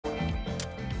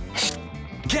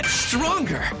Get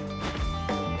stronger!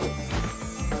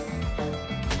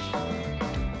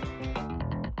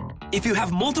 If you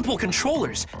have multiple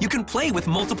controllers, you can play with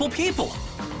multiple people.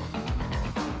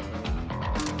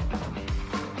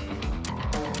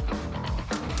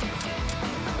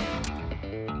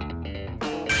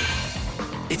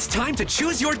 It's time to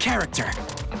choose your character.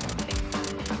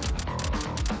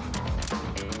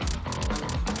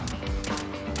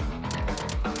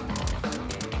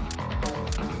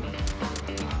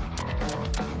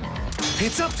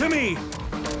 It's up to me!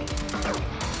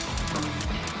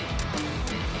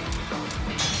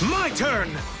 My turn!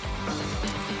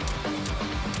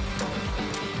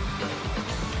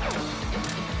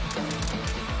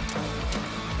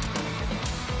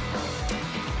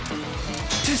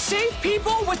 To save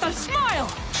people with a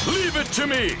smile! Leave it to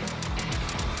me!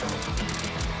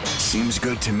 Seems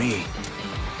good to me.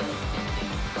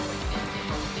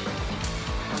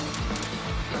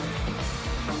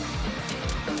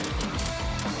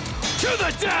 To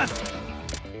the death!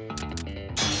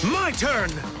 My turn!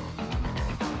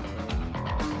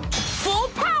 Full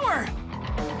power!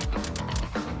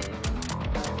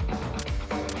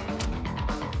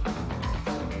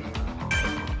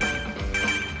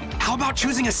 How about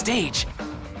choosing a stage?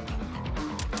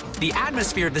 The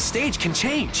atmosphere of the stage can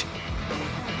change.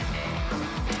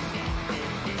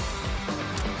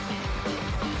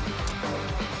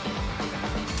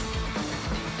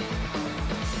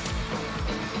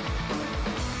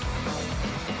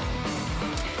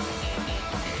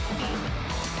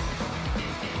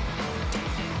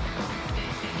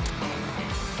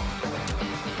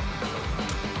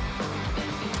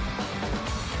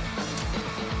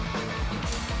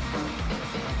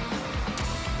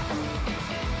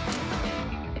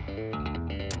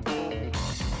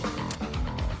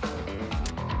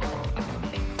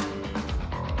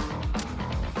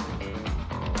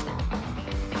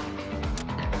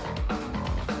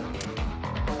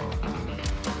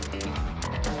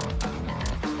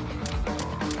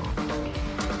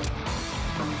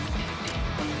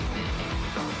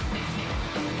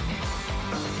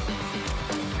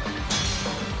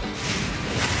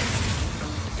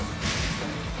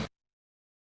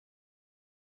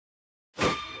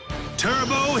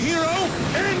 Turbo Hero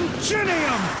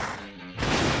Ingenium!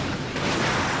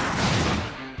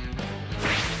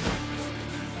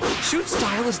 Shoot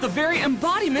style is the very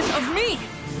embodiment of me!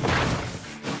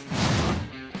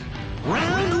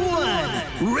 Round one!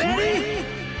 Ready?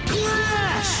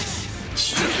 Clash!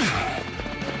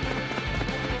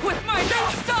 With my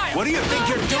new style! What do you think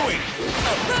you're doing?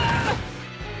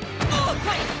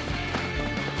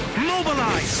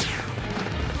 Mobilize!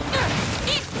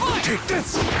 Eat fire! Take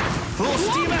this! Full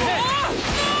steam ahead!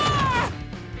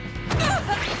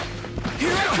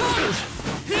 Here I come!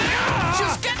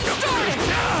 Just getting started!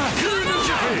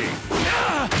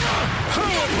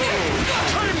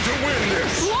 Time to win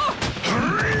this!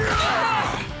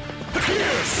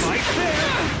 Fight fair!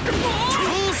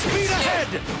 Full speed ahead!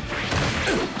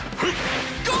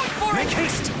 Going for Make it!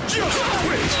 haste! Just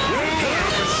quit!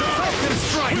 Falcon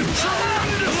strike!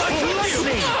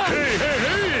 Lightning! Hey, hey,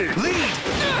 hey! Lead!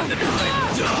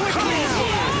 Quickly now!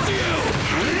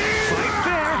 Fight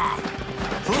fair!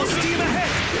 Full steam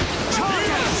ahead!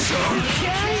 Charge!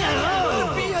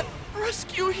 Be a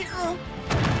rescue hero!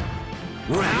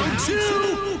 Round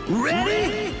two!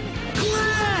 Ready?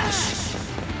 Clash!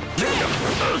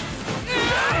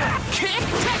 Kick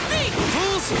technique!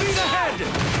 Full speed ahead!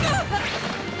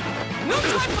 No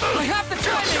time! I have the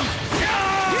timing!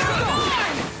 Here we go!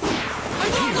 I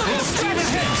love the little Steam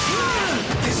ahead!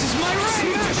 This is my race!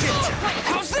 Smash it!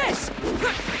 How's this?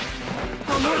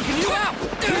 I'm working you out!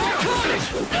 Here I come!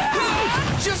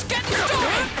 Just getting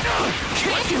started!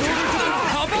 Kick!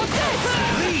 How about this?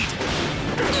 Lead!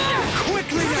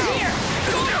 Quickly now! Here!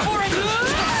 Going for it!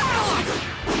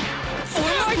 For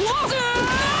my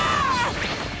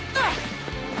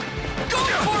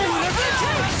Going for it! Whatever it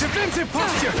takes! Defensive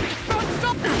posture! For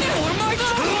my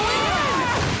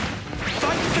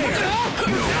Fight fair!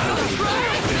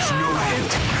 There's no end!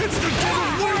 It's the devil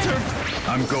winter!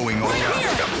 I'm going all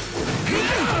out!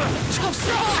 Tough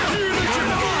spot!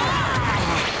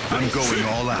 I'm going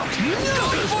all out!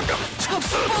 Tough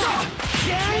spot!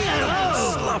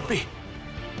 Sloppy!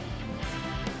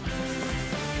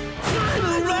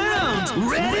 Final round!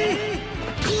 Ready?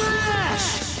 Clash!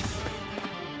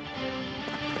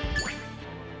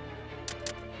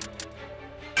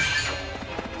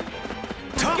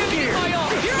 Top gear!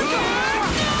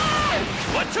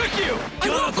 What took you?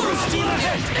 Go full steam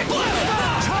ahead!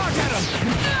 Charge at him!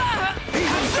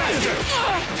 Even faster!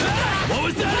 What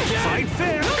was that again? Fight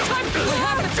fair! No time for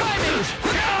have the timing!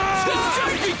 This has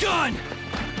just begun!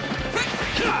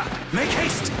 Make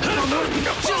haste! Just get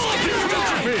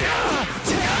it done!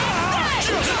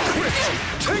 Just quit!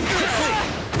 Take that!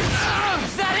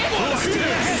 Is that it?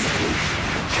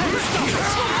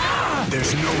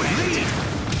 There's no end.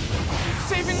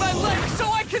 Saving my legs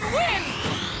so I can win!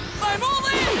 I'm all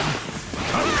in!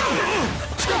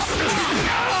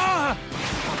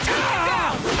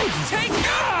 Take it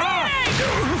down!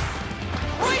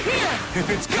 Right here! If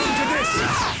it's come to this,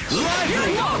 Here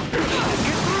you go! get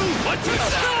through! What's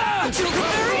that? Until the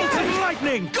very end! Golden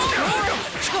lightning! Go for it!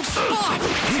 Tough spot!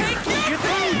 Take it! Get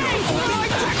through!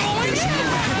 Going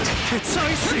in! It's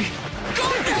icy! Go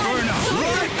down! Burn up!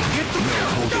 Get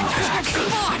through! Tough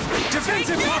spot!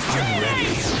 Defensive Take it! posture!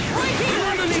 Right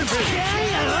here!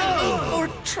 Or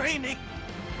training!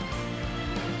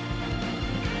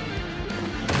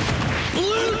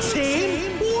 Blue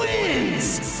team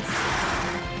wins!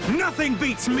 Nothing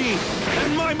beats me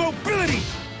and my mobility!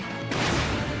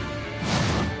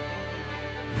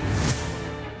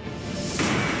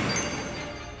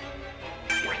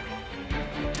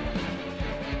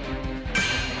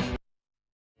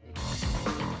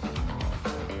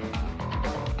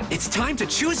 It's time to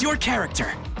choose your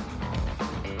character.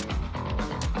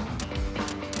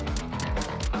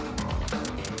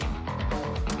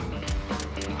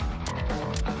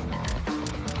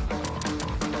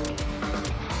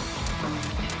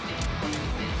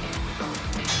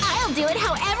 I'll do it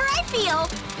however I feel.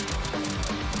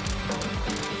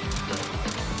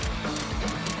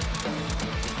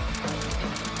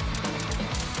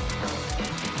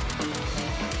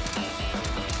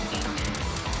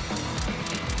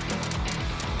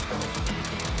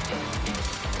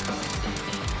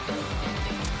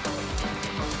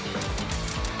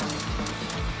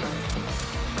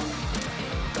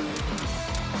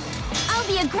 I'll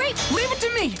be a great... Leave it to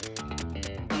me!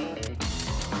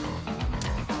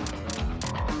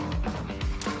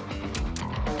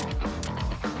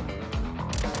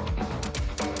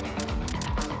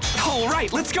 All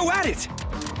right, let's go at it!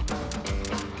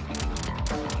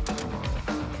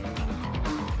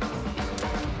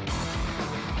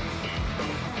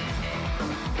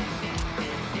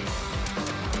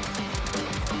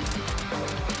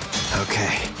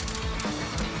 Okay.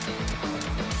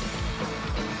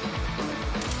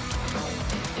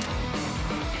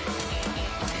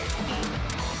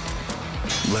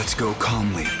 Let's go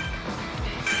calmly.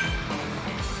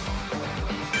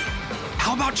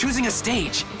 How about choosing a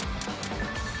stage?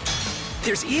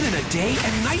 There's even a day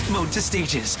and night mode to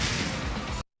stages.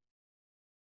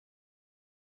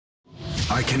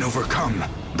 I can overcome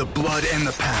the blood and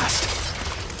the past.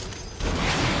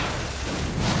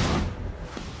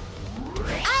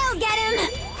 I'll get him!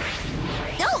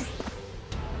 Oh!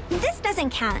 This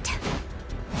doesn't count.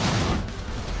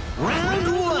 Round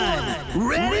one!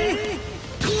 Ready?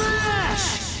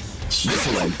 Clash!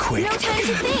 This'll end quick. No time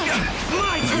to think!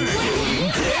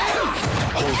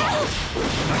 Hold on.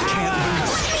 I can't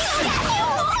lose.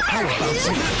 How about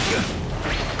some...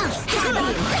 I'll stab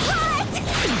you!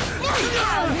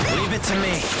 Leave it to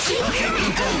me.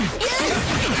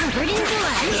 Covered in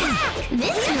blood!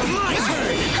 This feels good!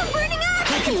 I'm burning up!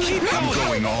 I'm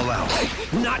going all out.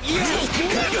 Not yet!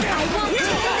 I won't do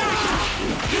that!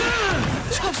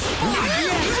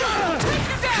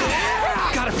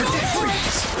 Gotta protect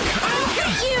freeze! I'll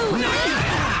get you!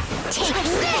 Take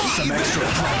this! Some extra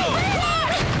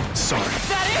flame. Sorry.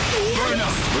 Burn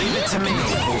up! Leave it to me! No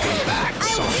holding back. I'll do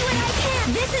Sorry. what I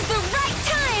can! This is the right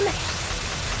time!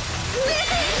 This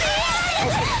is the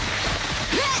end!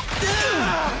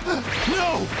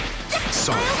 No!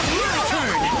 Sorry.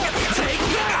 Take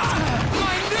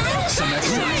that! Some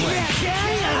extra flame.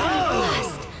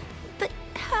 Lost. But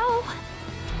how?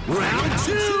 Round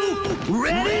two!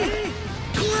 Ready?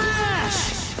 Clash!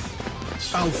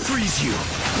 I'll freeze you.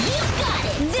 You got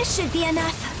it! This should be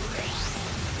enough.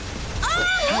 Oh!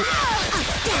 I'll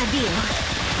stab you!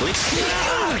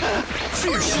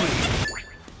 Fiercely.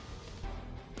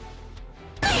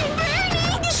 I'm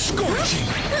burning! Scorching.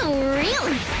 Oh,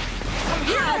 really?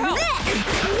 How's this?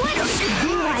 What is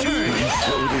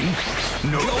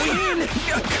No.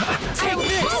 Take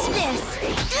this!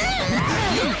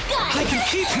 You got it! I can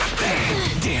keep...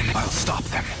 Damn it. I'll stop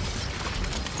them.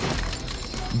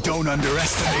 Don't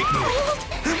underestimate me.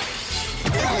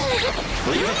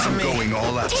 Leave it to I'm me. going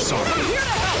all out. Sorry.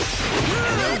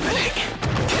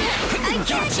 I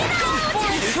can't get out!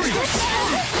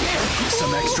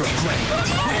 Some extra flame.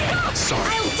 Sorry.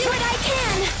 I'll do what I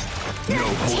can! No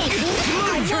holding.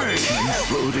 My turn!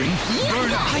 Floating.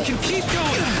 Burn up! I can keep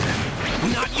going!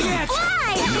 Not yet!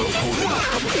 Fly! No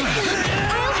holding.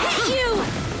 I'll hit you!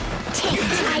 Take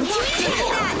time to do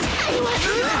that! I want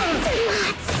lots and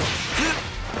lots!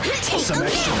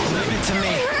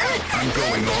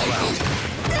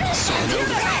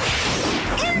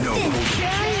 No,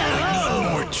 KO!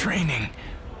 more training.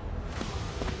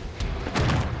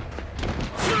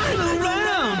 Final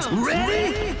round!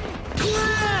 Ready?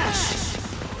 Clash!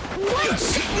 What?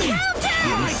 Counter!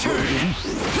 My turn.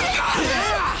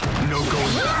 No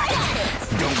going back.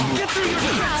 Don't move.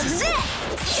 How's this?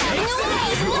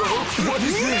 What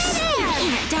is this?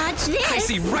 Dodge this! I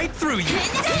see right through you.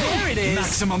 There it is.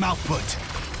 Maximum output.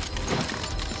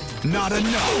 Not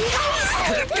enough.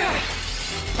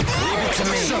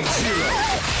 Sub-Zero.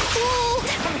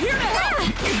 I'm here to help!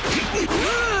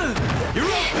 You're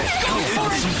up.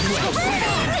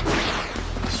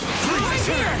 Right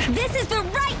here! This is the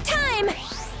right time!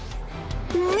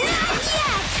 Not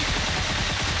yet!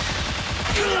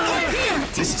 Right here!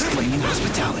 This is claiming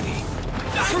hospitality.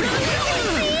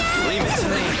 Leave it to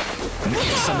me.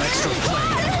 Need some extra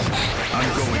play. I'm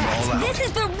going all out. This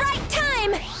is the right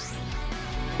time!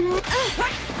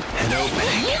 Head open.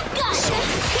 You got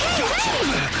it!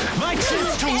 My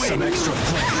chance to win. Some extra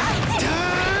play.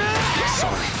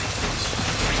 Sorry.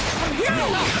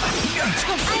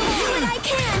 I will do what I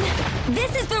can!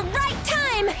 This is the right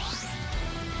time!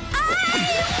 I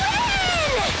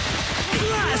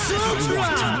Class I want to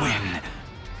Ultra! win.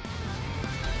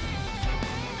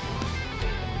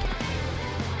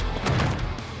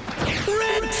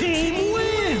 Red Team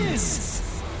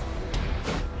wins!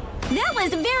 win! That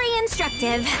was very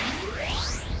instructive.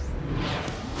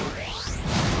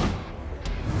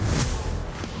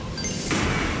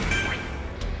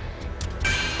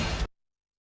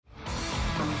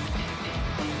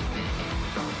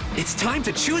 It's time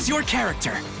to choose your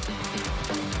character.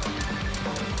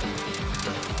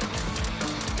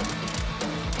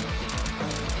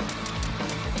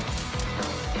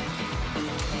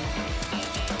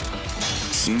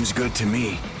 Seems good to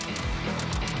me.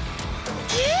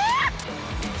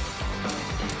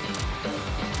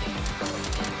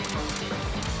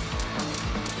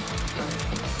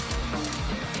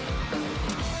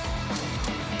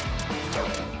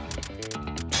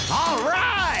 All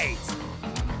right!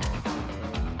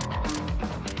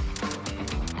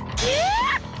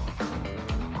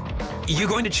 You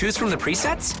going to choose from the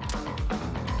presets?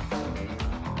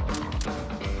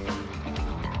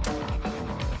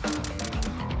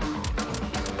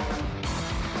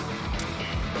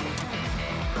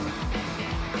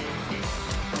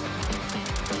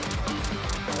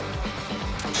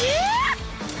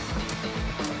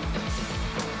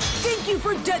 Thank you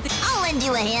for dead. I'll lend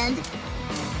you a hand.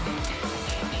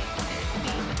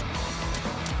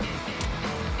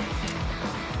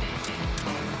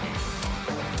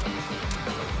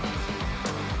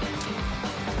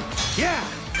 Yeah!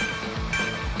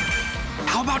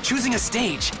 How about choosing a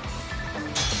stage?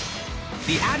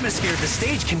 The atmosphere of the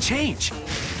stage can change.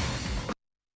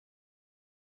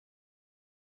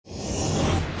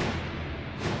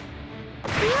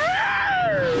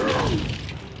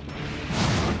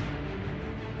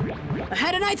 I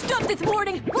had a night stuff this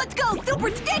morning. Let's go,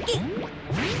 Super Sticky!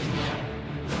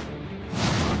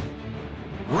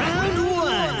 Round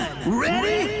one!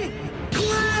 Ready?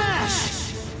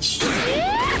 Clash!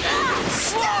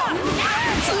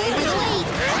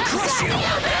 Crush you!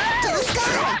 To the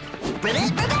sky!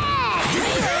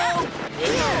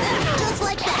 Just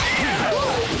like that!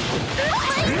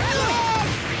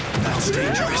 That's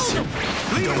dangerous. Don't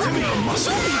be a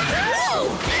muscle.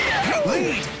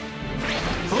 Lead!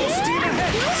 Full steam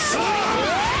ahead!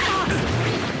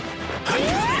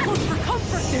 Look for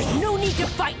comfort. There's no need to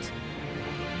fight.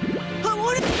 I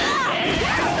want to...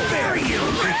 I'll bury you!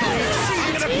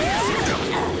 Sorry for the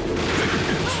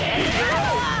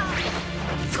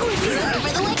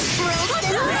wet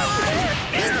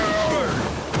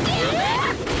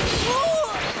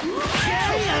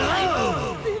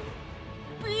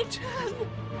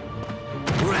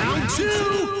Round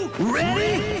two!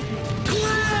 Ready?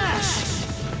 Clash!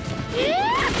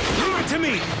 Leave it to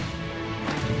me!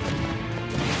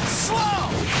 Slow!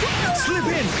 Slip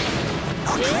in!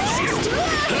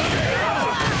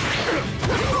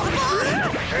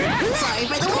 Sorry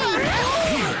for the wait!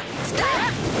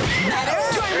 Stop! Better!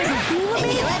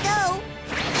 Here I go!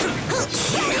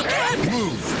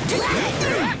 Move.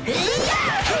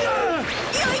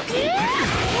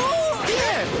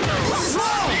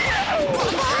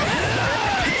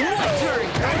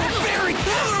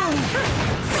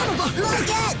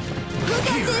 Look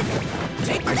at this!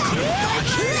 Take that!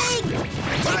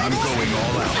 I'm going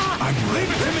all out. I'm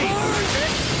ready. To me!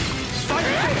 Fight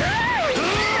back!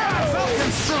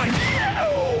 Falcon strike!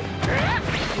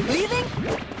 Leaving?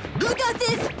 Who got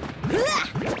this?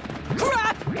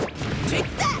 Crap! Take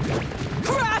that!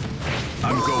 Crap!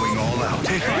 I'm going all out.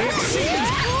 If I exceed!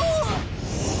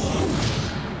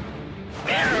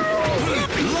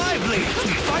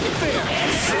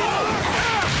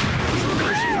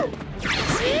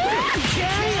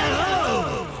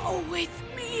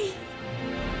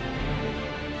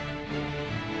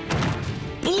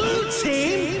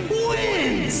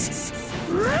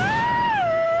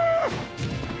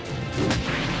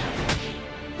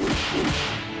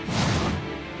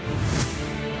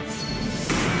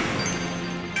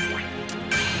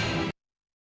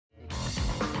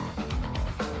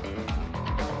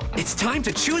 time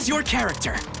to choose your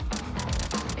character.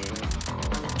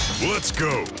 Let's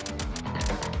go.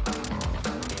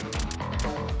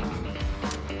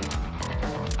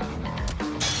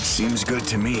 Seems good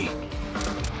to me.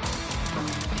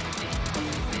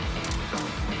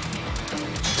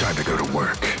 Time to go to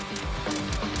work.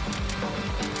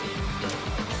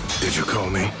 Did you call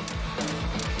me?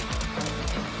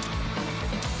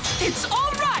 It's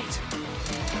all right!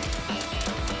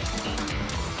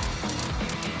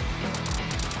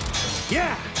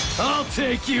 Yeah, I'll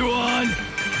take you on.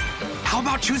 How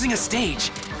about choosing a stage?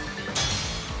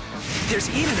 There's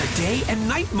even a day and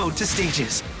night mode to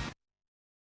stages.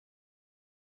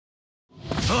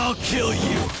 I'll kill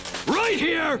you. Right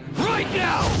here, right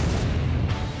now!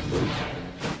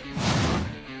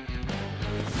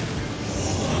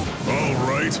 All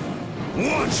right,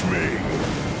 watch me.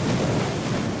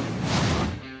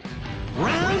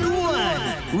 Round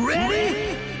one.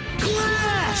 Ready?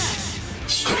 Clash!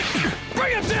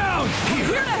 Bring him down! I'm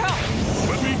here to help!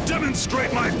 Let me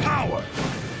demonstrate my power.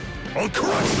 I'll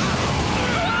crush you.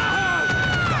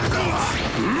 Back off.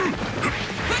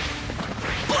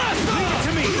 Blast off!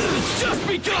 To me. It's just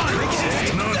begun!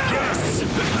 Not this.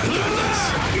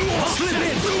 Slip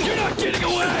in! You're not getting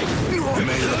away!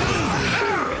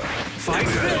 Fight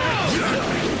fit.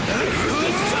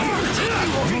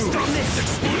 Feast on this!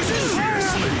 Explosion!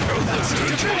 Seriously. That's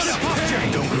dangerous.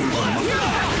 Don't move on.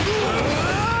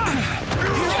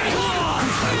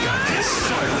 I got this.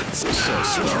 Silence. So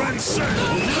slow. Transcend.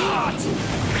 Not!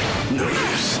 No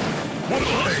use. What a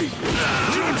pain.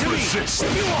 Don't resist.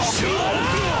 Shut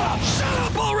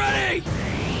up already!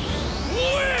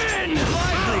 Win!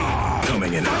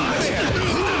 Coming in hot.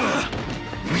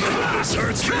 This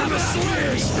hurts me.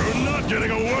 You're not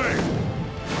getting away.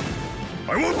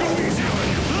 I won't go easy on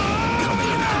you. Coming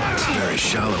in hot. Very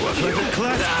shallow of you.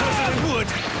 Class President Wood.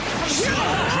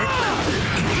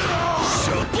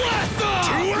 Blast off!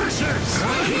 Two ashes.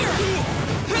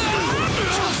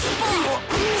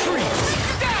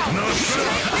 Not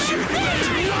bad.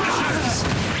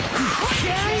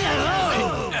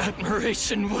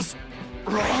 Admiration was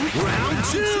wrong. Round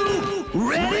two.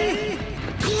 Ready?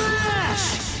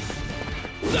 Clash!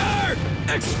 There!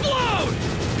 Explode!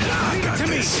 I got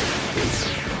this.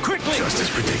 Quickly! Just as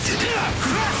predicted.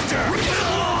 Faster!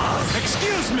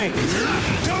 Excuse me.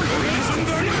 Don't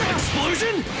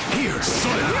explosion? Here.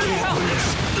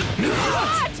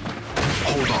 What?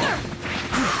 Hold on.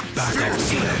 Back off,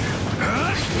 Slim.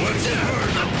 Let's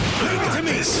burn. I got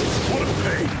this. What a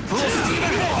pain.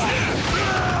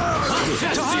 I'll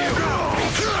test you!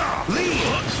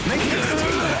 Lead. Make it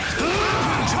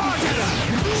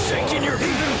Shaking your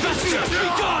that's just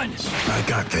begun! I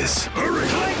got this. Hurry.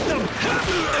 Fight them!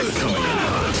 Coming in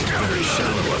hot. Very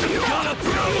shallow of you. Got a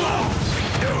problem!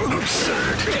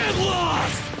 Absurd. Get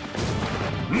lost!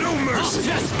 No mercy.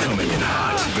 Test Coming in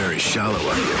hot. Very shallow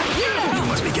of you. You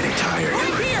must be getting tired.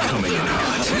 Coming in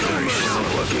hot. Very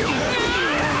shallow of you.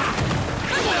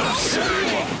 Absurd.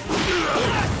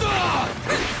 blast off!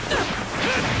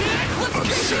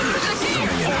 Absurd.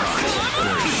 Coming in hot.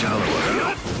 Very shallow of you.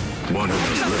 One who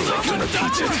knows little often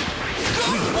repeats it.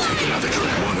 Take another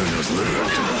drink. One who knows little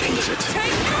often repeats it.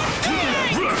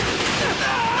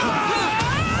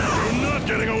 You're not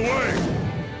getting away.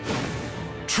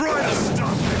 Try to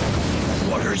stop me.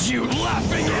 What are you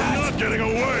laughing You're at? not getting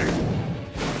away.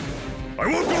 I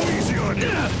won't go easy on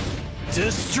you.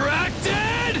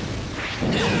 Distracted?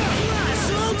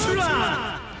 Blast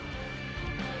Ultra!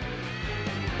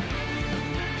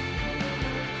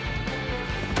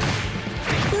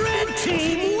 Red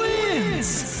team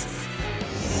wins!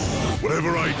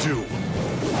 Whatever I do,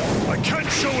 I can't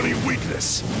show any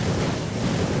weakness.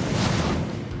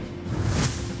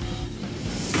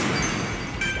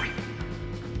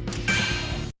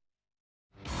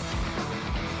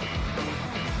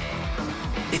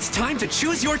 It's time to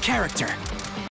choose your character.